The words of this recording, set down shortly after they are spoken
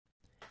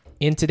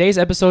In today's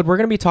episode, we're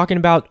going to be talking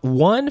about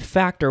one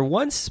factor,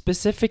 one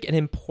specific and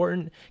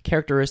important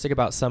characteristic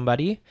about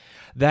somebody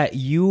that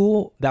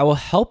will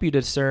help you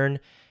discern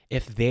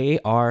if they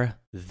are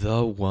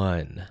the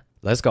one.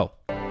 Let's go.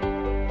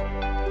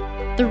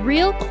 The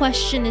real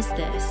question is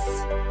this: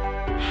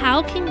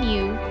 how can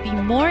you be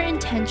more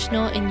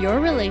intentional in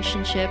your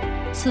relationship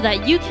so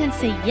that you can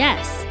say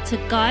yes to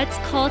God's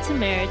call to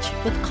marriage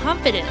with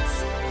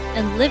confidence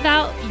and live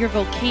out your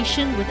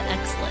vocation with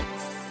excellence?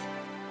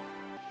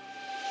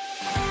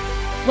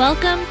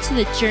 Welcome to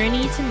the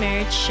Journey to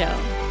Marriage show.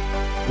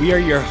 We are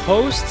your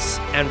hosts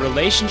and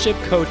relationship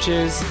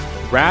coaches,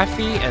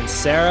 Rafi and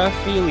Sarah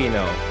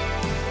Fiolino.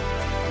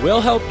 We'll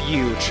help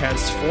you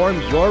transform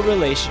your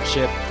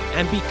relationship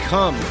and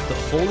become the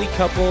holy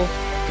couple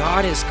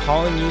God is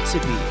calling you to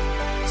be,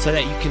 so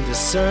that you can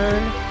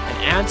discern and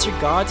answer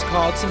God's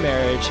call to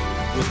marriage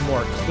with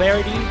more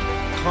clarity,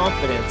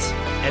 confidence,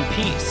 and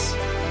peace.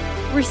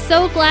 We're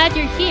so glad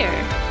you're here.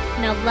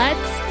 Now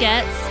let's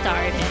get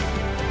started.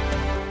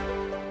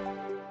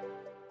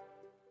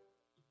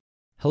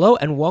 Hello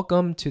and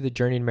welcome to the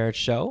Journey to Marriage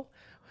show.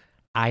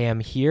 I am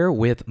here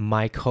with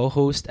my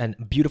co-host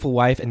and beautiful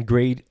wife and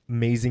great,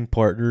 amazing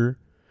partner,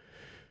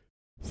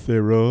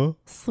 Sarah.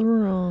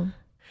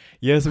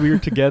 Yes, we are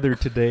together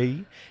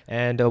today,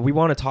 and we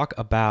want to talk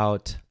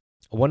about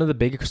one of the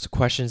biggest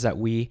questions that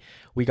we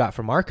got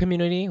from our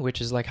community,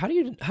 which is like, how do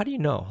you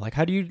know? Like,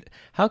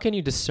 how can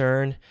you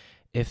discern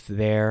if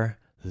they're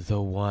the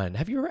one?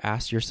 Have you ever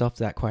asked yourself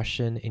that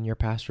question in your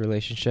past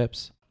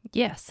relationships?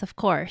 Yes, of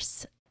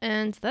course.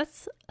 And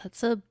that's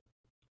a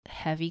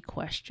heavy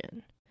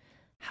question.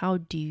 How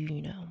do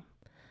you know?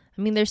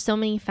 I mean, there's so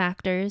many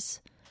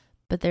factors,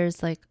 but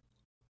there's like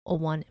a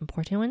one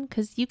important one,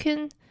 because you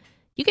can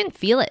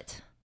feel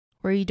it,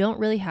 where you don't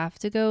really have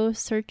to go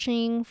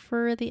searching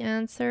for the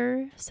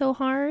answer so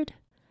hard,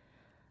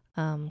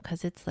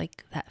 because it's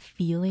like that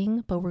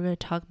feeling. But we're going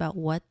to talk about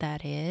what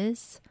that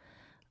is.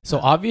 So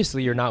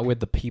obviously you're not with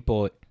the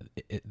people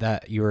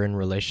that you were in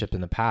relationship in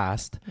the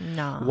past.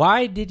 No.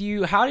 How did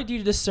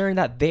you discern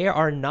that they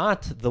are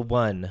not the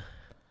one?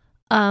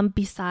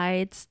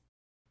 Besides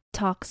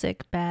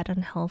toxic, bad,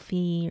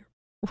 unhealthy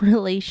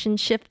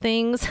relationship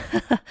things,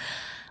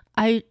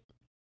 I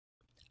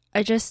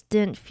just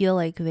didn't feel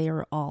like they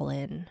were all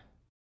in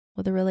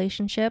with the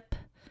relationship.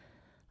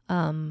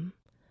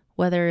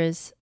 Whether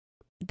is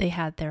they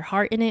had their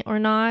heart in it or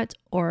not,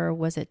 or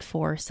was it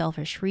for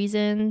selfish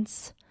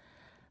reasons?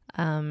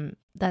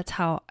 That's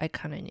how I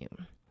kind of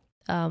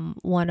knew.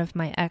 One of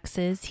my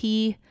exes,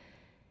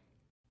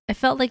 I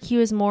felt like he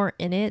was more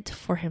in it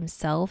for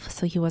himself,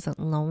 so he wasn't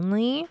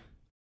lonely.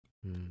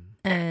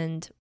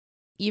 And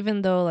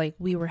even though like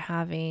we were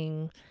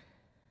having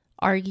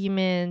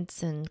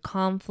arguments and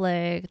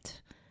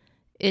conflict,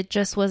 it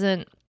just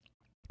wasn't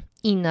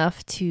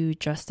enough to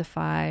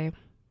justify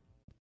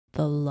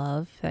the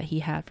love that he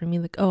had for me.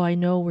 Like, oh, I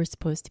know we're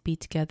supposed to be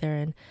together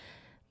and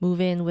move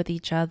in with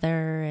each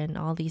other and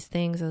all these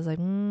things. I was like,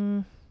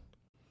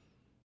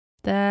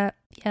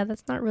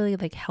 that's not really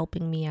like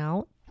helping me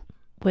out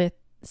with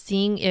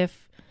seeing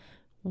if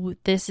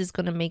this is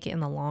going to make it in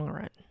the long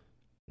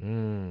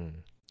run.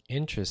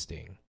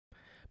 Interesting.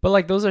 But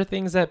like those are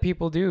things that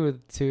people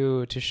do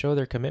to show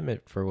their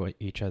commitment for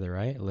each other,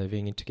 right?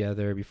 Living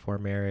together before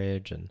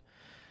marriage and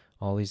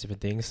all these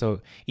different things.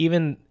 So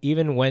even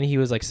when he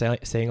was like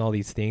saying all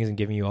these things and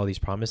giving you all these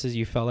promises,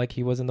 you felt like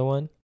he wasn't the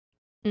one?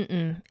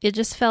 It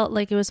just felt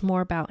like it was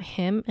more about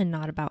him and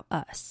not about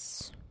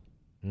us.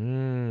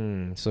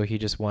 So he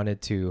just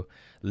wanted to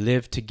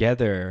live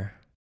together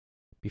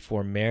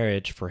before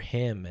marriage for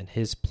him and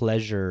his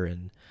pleasure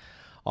and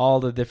all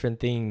the different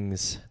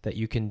things that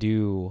you can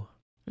do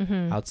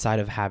outside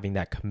of having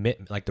that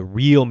commitment, like the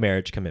real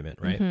marriage commitment,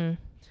 right?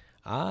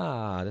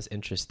 That's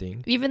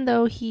interesting. Even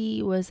though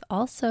he was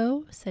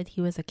also said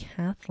he was a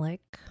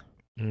Catholic,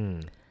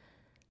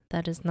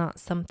 that is not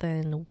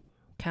something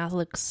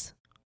Catholics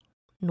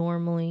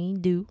normally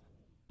do.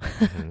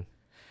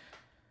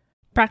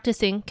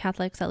 Practicing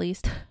Catholics, at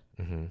least.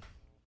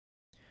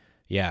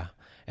 Yeah.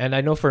 And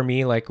I know for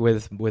me, like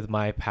with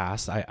my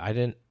past, I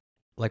didn't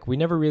like, we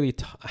never really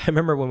I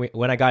remember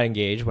when I got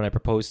engaged, when I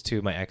proposed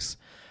to my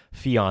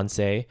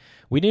ex-fiance,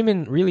 we didn't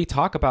even really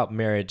talk about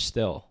marriage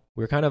still.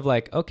 We were kind of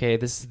like, okay,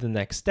 this is the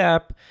next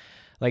step.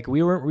 Like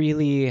we weren't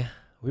really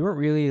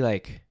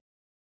like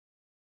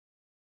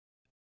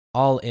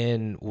all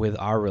in with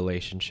our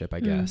relationship,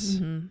 I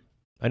guess.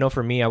 I know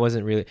for me, I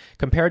wasn't really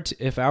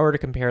if I were to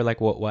compare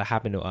like what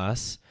happened to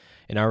us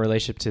in our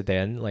relationship to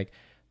then, like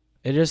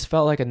it just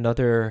felt like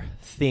another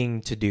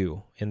thing to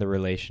do in the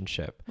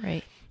relationship.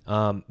 Right.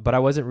 But I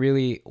wasn't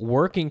really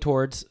working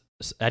towards,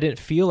 I didn't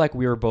feel like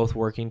we were both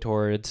working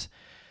towards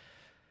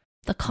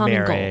the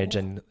common marriage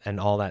goal. and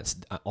all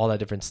that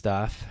different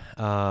stuff.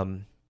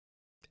 And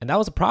that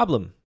was a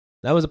problem.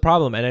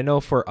 And I know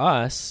for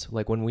us,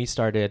 like when we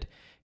started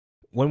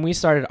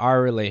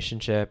our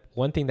relationship,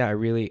 one thing that I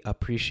really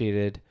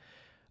appreciated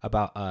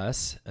about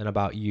us and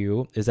about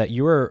you is that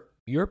you were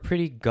were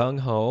pretty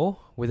gung-ho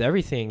with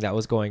everything that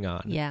was going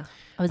on. Yeah.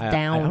 I was I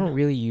down. don't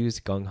really use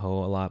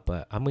gung-ho a lot,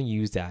 but I'm going to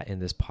use that in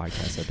this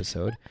podcast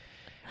episode.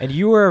 And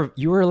you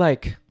were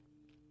like,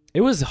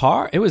 it was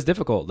hard. It was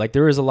difficult. Like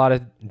there was a lot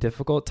of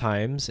difficult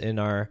times in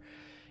our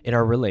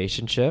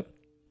relationship.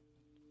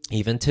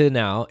 Even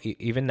now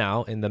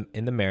in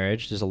the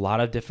marriage, there's a lot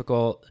of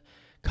difficult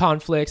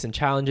conflicts and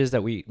challenges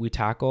that we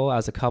tackle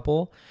as a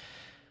couple.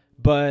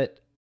 But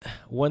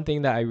one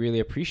thing that I really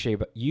appreciate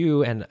about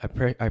you, and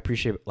I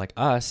appreciate like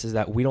us, is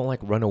that we don't like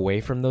run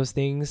away from those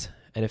things.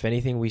 And if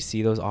anything, we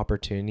see those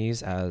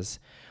opportunities as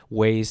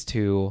ways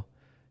to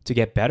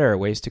get better,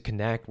 ways to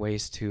connect,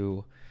 ways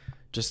to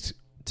just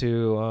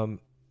to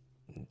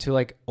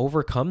like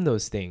overcome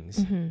those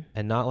things,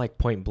 and not like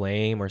point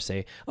blame or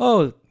say,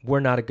 oh, we're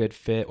not a good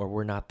fit or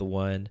we're not the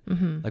one.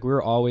 Like we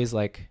were always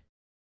like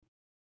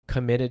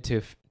committed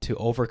to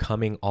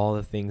overcoming all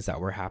the things that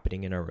were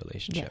happening in our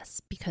relationship.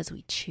 Yes, because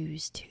we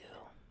choose to.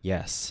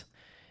 Yes.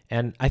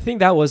 And I think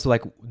that was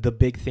like the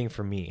big thing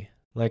for me.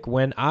 Like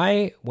when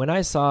I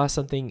saw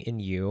something in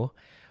you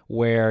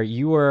where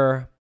you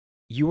were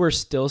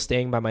still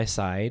staying by my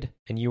side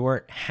and you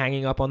weren't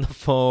hanging up on the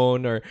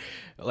phone, or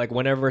like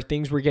whenever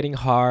things were getting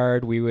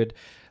hard, we would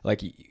like,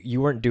 you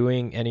weren't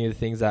doing any of the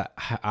things that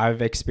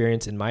I've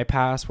experienced in my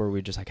past where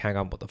we just like hang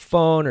up with the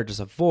phone or just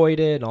avoid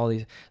it and all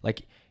these,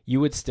 like you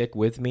would stick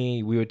with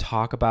me. We would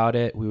talk about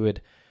it. We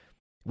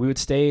would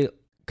stay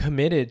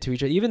committed to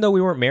each other, even though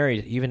we weren't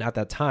married. Even at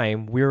that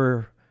time, we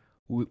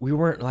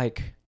weren't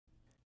like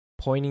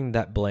pointing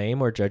that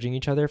blame or judging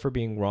each other for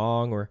being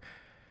wrong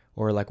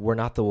or like we're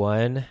not the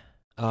one.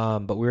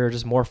 But we were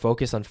just more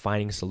focused on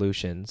finding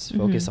solutions,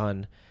 focus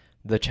on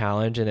the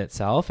challenge in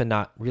itself, and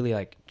not really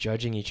like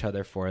judging each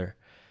other for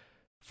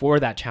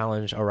that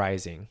challenge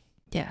arising.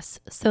 Yes.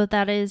 So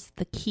that is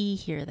the key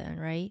here then,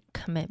 right?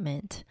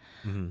 Commitment.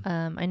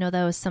 I know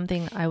that was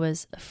something I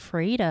was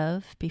afraid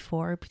of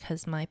before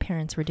because my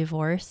parents were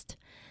divorced.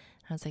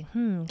 I was like,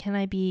 can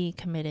I be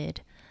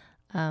committed?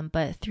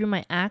 But through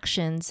my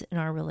actions in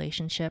our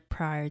relationship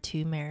prior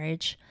to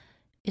marriage,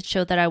 it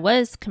showed that I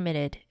was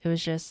committed. It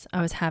was just,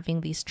 I was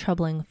having these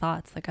troubling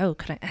thoughts like, oh,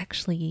 could I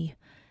actually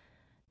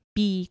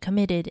be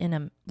committed in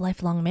a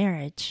lifelong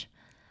marriage?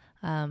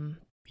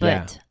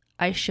 But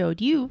I showed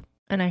you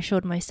and I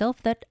showed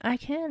myself that I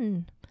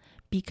can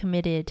be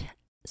committed,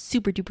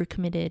 super duper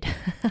committed.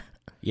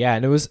 Yeah.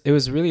 And it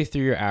was really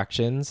through your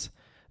actions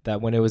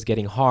that when it was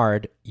getting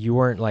hard, you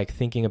weren't like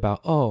thinking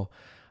about, oh,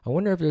 I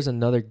wonder if there's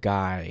another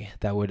guy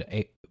that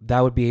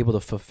would be able to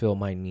fulfill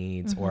my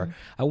needs, or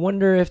I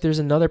wonder if there's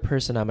another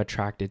person I'm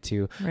attracted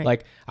to. Right.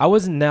 Like I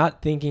was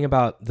not thinking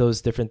about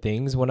those different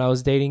things when I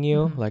was dating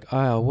you. Like,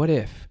 oh, what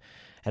if?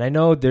 And I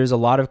know there's a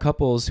lot of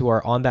couples who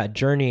are on that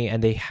journey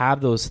and they have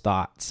those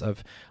thoughts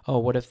of, oh,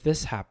 what if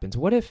this happens?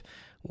 What if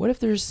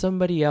there's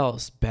somebody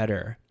else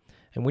better?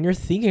 And when you're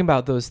thinking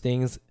about those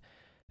things,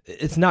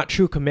 it's not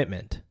true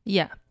commitment.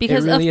 Yeah,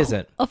 because it really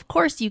isn't. Of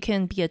course you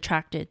can be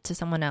attracted to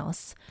someone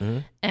else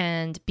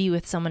and be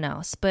with someone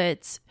else,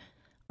 but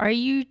are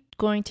you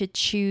going to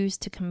choose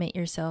to commit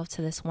yourself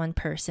to this one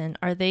person?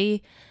 Are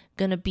they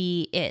going to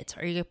be it?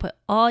 Are you going to put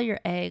all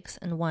your eggs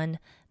in one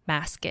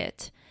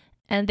basket?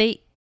 And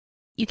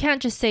you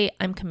can't just say,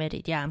 I'm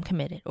committed. Yeah, I'm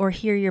committed. Or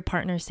hear your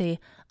partner say,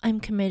 I'm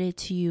committed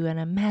to you and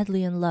I'm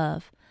madly in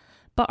love.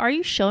 But are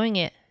you showing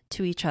it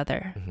to each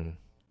other?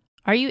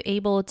 Are you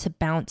able to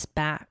bounce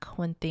back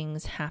when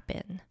things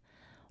happen?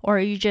 Or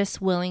are you just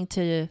willing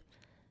to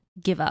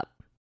give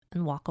up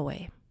and walk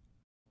away?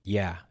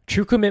 Yeah.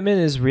 True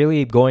commitment is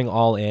really going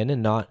all in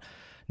and not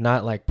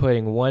like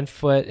putting one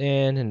foot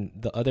in and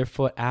the other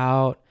foot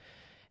out.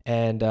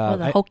 And or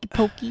the hokey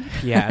pokey.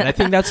 Yeah. And I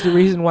think that's the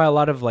reason why a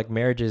lot of like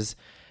marriages,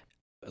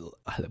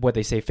 what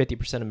they say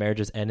 50% of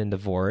marriages end in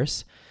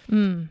divorce,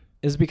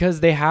 is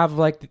because they have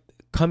like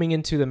coming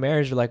into the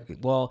marriage, they're like,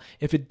 well,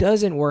 if it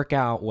doesn't work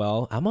out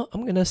well, I'm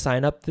going to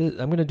sign up. I'm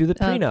going to do the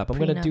prenup. I'm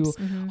going to do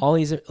all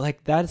these,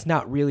 like, that's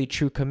not really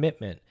true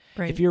commitment.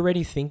 Right. If you're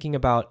already thinking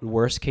about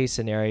worst case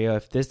scenario,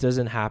 if this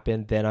doesn't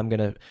happen, then I'm going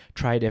to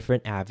try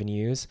different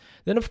avenues.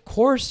 Then of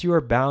course you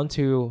are bound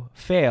to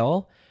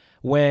fail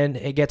when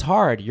it gets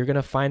hard. You're going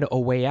to find a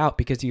way out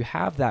because you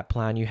have that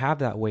plan, you have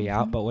that way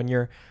out. But when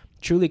you're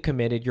truly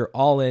committed, you're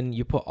all in,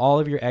 you put all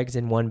of your eggs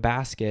in one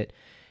basket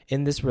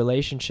in this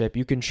relationship,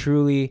 you can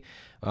truly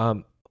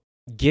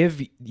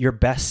give your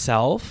best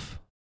self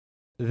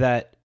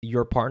that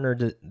your partner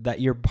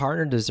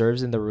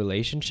deserves in the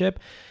relationship,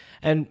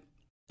 and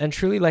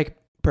truly like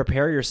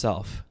prepare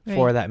yourself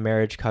for that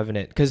marriage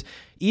covenant. Because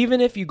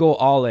even if you go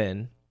all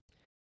in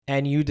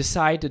and you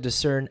decide to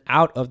discern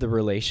out of the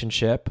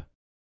relationship,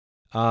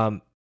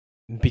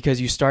 because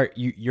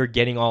you're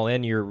getting all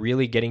in, you're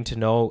really getting to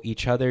know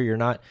each other. You're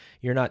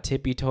not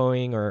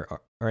tippy-toeing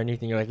or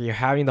anything. You're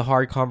having the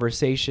hard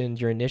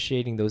conversations. You're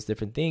initiating those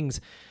different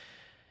things.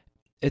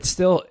 It's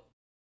still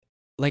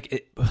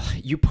like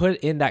you putting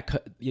in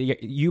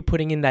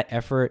that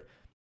effort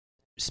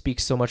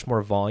speaks so much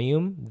more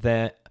volume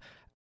that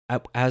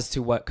as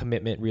to what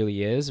commitment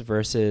really is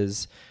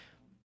versus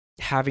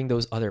having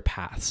those other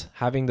paths,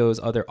 having those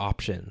other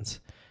options.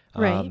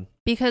 Right.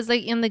 Because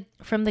like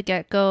from the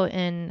get-go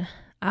in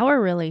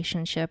our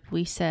relationship,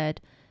 we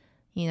said,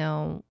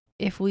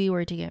 if we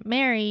were to get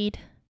married,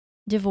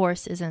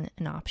 divorce isn't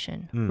an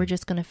option. We're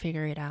just going to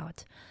figure it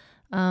out.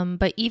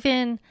 But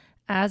even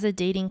as a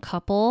dating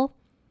couple,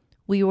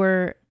 we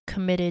were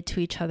committed to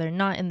each other,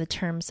 not in the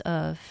terms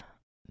of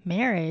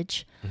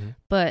marriage,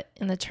 but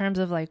in the terms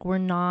of like, we're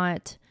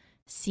not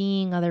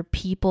seeing other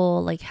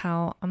people, like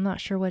how, I'm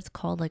not sure what it's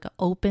called, like an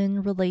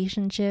open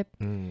relationship.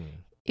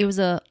 It was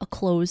a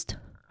closed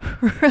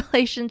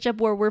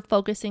relationship where we're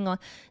focusing on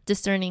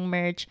discerning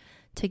marriage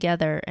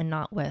together and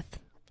not with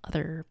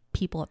other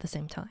people at the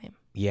same time.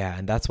 Yeah,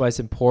 and that's why it's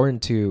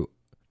important to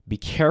be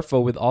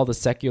careful with all the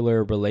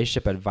secular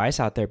relationship advice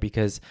out there,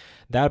 because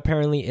that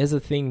apparently is a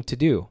thing to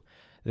do.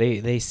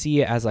 They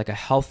see it as like a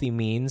healthy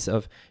means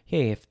of,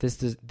 hey, if this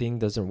thing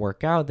doesn't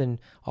work out, then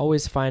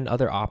always find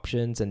other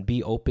options and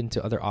be open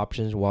to other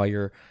options while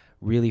you're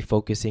really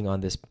focusing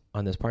on this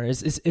partner.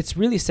 It's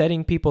really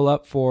setting people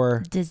up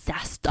for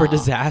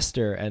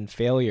disaster and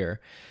failure.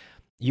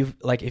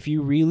 If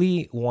you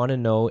really want to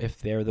know if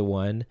they're the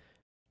one,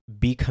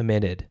 be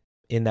committed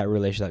in that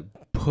relationship.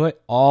 Like,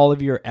 put all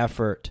of your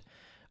effort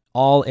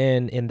all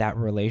in that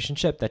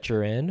relationship that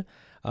you're in.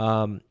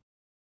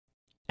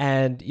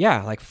 And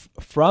yeah, like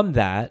from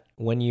that,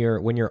 when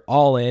you're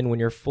all in, when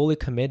you're fully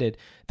committed,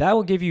 that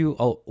will give you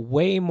a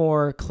way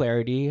more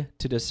clarity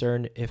to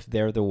discern if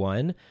they're the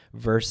one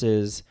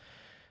versus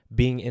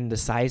being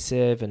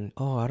indecisive and,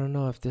 I don't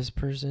know if this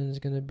person is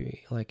going to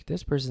be like,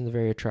 this person's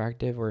very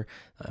attractive, or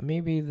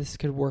maybe this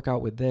could work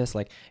out with this.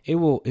 Like it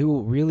will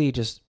really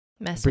just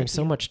bring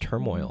so much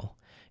turmoil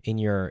in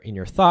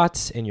your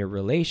thoughts, in your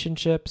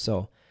relationship.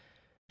 So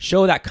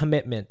show that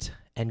commitment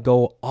and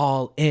go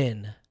all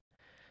in.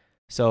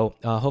 So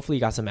hopefully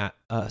you got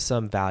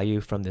some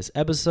value from this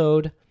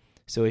episode.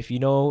 So if you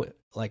know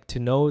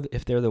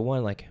if they're the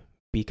one, like,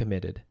 be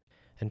committed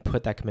and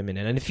put that commitment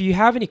in. And if you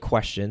have any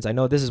questions, I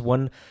know this is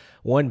one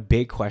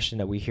big question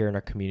that we hear in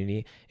our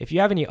community. If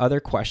you have any other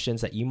questions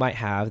that you might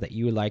have that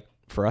you would like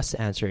for us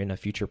to answer in a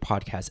future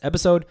podcast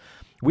episode,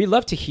 we'd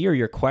love to hear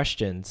your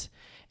questions.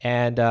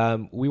 And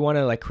we want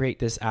to create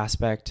this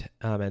aspect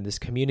and this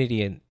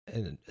community and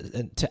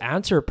to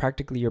answer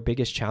practically your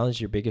biggest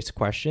challenge, your biggest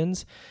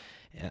questions.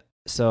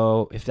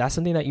 So if that's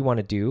something that you want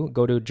to do,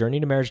 go to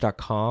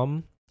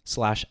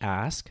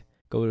journeytomarriage.com/ask.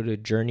 Go to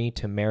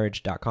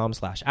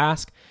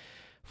journeytomarriage.com/ask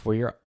for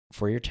your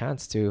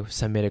chance to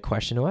submit a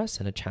question to us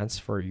and a chance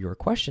for your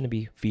question to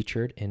be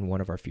featured in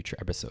one of our future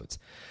episodes.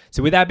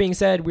 So with that being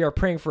said, we are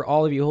praying for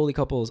all of you holy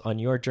couples on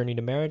your journey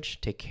to marriage.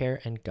 Take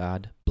care and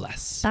God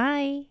bless.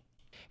 Bye.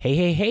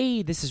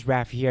 Hey, this is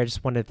Raf here. I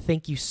just wanted to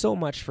thank you so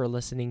much for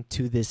listening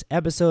to this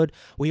episode.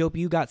 We hope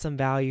you got some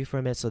value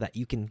from it so that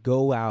you can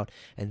go out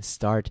and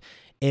start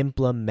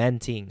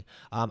implementing.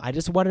 I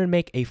just wanted to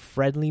make a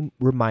friendly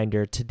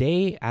reminder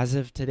today, as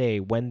of today,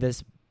 when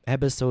this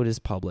episode is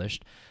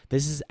published,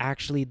 this is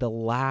actually the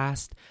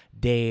last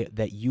day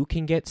that you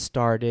can get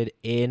started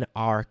in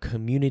our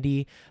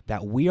community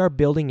that we are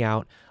building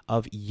out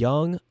of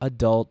young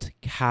adult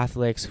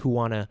Catholics who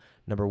want to,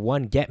 number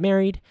one, get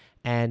married,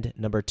 and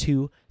number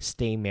two,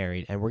 stay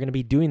married. And we're going to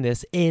be doing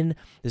this in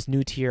this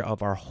new tier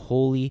of our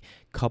Holy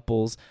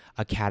Couples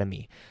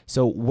Academy.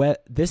 So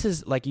this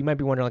is, you might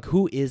be wondering,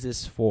 who is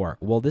this for?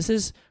 Well, this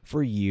is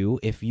for you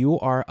if you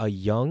are a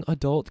young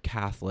adult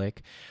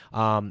Catholic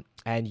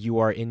and you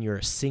are in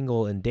your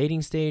single and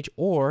dating stage,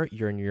 or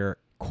you're in your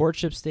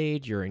courtship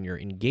stage, you're in your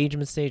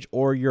engagement stage,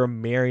 or you're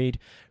married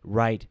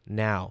right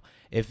now.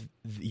 If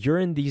you're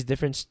in these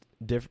different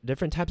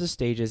types of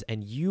stages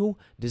and you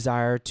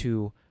desire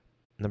to,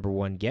 number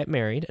one, get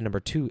married, and number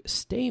two,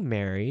 stay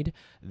married,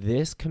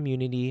 this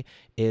community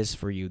is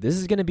for you. This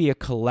is going to be a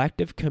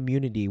collective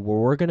community where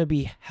we're going to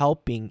be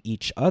helping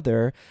each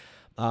other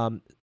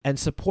and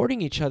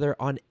supporting each other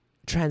on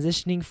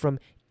transitioning from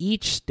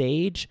each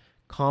stage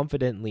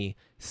confidently,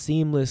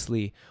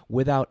 seamlessly,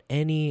 without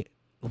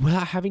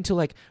having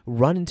to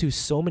run into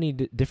so many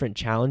different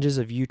challenges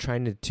of you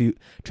trying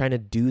to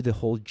do the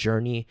whole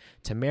journey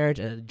to marriage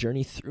and a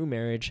journey through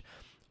marriage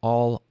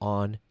all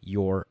on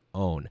your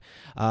own.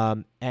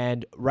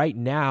 And right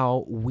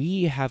now,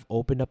 we have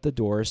opened up the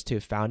doors to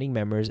founding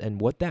members,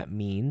 and what that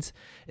means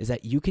is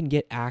that you can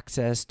get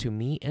access to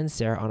me and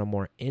Sarah on a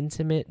more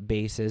intimate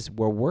basis,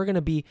 where we're going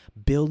to be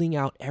building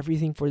out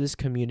everything for this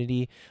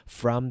community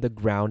from the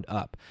ground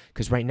up.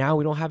 Because right now,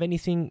 we don't have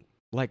anything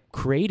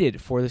created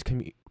for this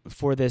community,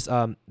 for this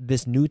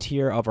new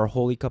tier of our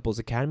Holy Couples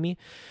Academy,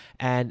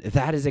 and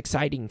that is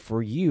exciting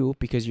for you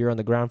because you're on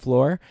the ground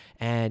floor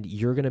and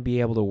you're going to be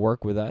able to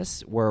work with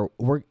us, where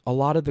a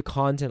lot of the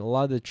content, a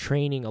lot of the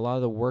training, a lot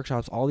of the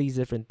workshops, all these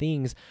different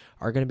things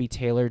are going to be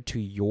tailored to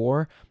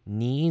your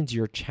needs,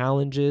 your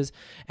challenges,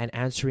 and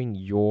answering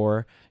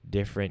your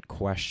different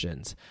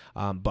questions.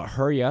 But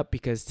hurry up,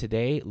 because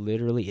today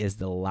literally is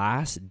the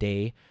last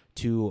day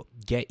to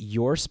get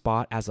your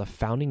spot as a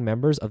founding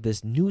members of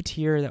this new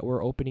tier that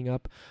we're opening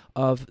up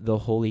of the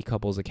Holy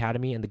Couples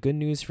Academy. And the good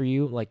news for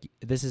you, like,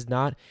 this is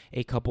not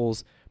a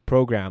couples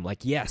program.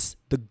 Like, yes,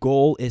 the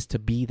goal is to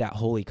be that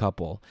holy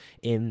couple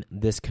in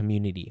this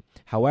community.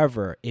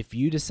 However, if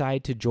you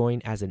decide to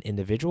join as an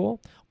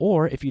individual,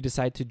 or if you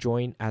decide to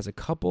join as a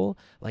couple,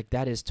 like,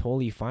 that is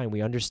totally fine.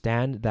 We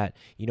understand that,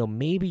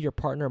 maybe your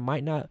partner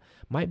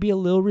might be a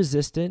little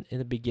resistant in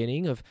the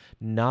beginning of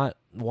not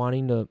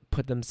wanting to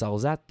put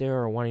themselves out there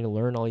or wanting to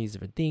learn all these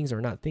different things, or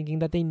not thinking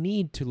that they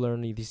need to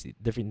learn these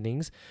different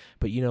things.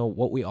 But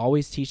what we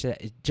always teach,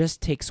 that it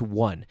just takes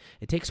one.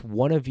 It takes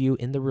one of you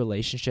in the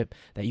relationship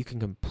that you can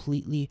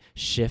completely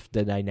shift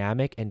the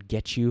dynamic and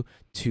get you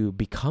to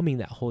becoming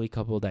that holy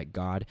couple that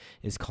God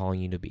is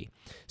calling you to be.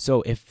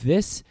 So if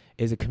this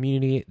is a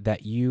community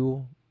that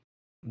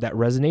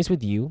resonates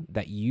with you,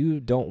 that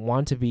you don't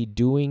want to be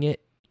doing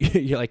it,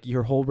 like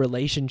your whole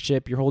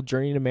relationship, your whole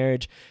journey to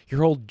marriage,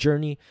 your whole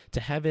journey to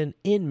heaven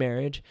in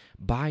marriage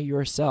by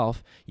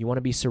yourself, you want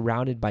to be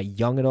surrounded by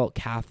young adult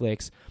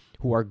Catholics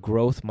who are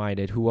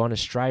growth-minded, who want to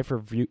strive for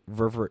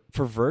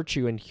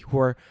virtue, and who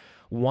are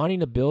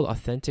wanting to build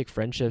authentic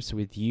friendships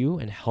with you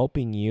and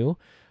helping you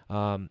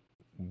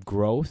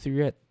grow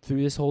through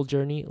this whole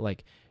journey,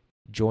 like,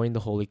 join the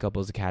Holy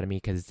Couples Academy,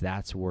 because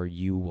that's where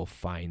you will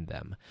find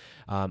them.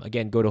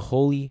 Again, go to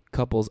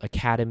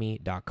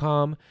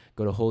holycouplesacademy.com.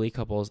 Go to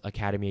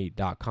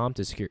holycouplesacademy.com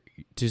to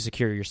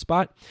secure your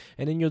spot,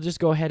 and then you'll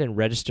just go ahead and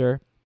register.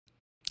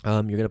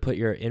 You're going to put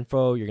your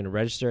info, you're going to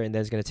register, and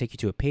then it's going to take you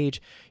to a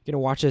page. You're going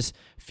to watch this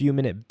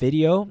few-minute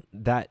video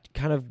that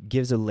kind of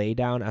gives a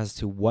laydown as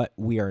to what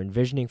we are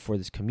envisioning for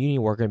this community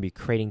we're going to be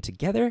creating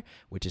together,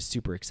 which is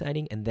super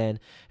exciting, and then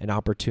an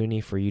opportunity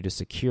for you to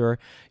secure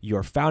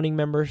your founding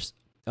member spot,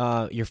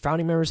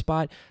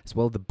 as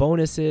well as the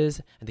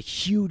bonuses and the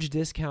huge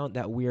discount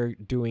that we are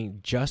doing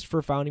just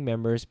for founding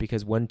members,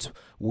 because once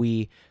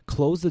we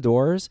close the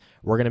doors,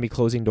 we're going to be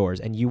closing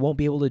doors, and you won't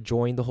be able to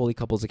join the Holy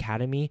Couples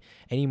Academy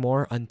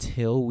anymore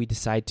until we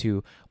decide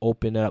to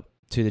open it up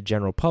to the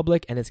general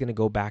public, and it's going to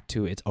go back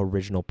to its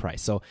original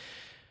price. So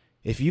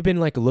if you've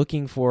been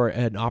looking for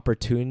an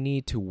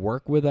opportunity to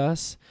work with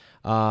us,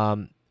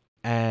 and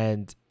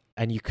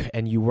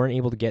you weren't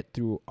able to get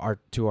through our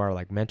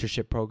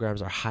mentorship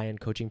programs, our high-end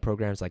coaching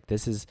programs,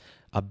 this is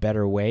a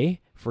better way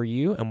for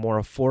you, a more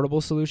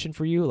affordable solution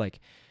for you,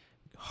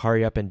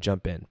 hurry up and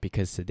jump in,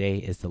 because today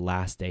is the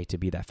last day to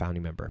be that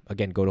founding member.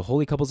 Again, go to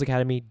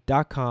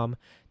holycouplesacademy.com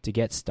to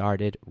get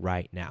started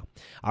right now.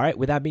 All right,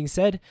 with that being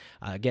said,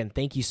 again,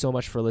 thank you so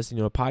much for listening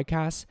to a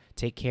podcast.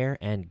 Take care,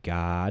 and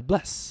God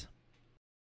bless.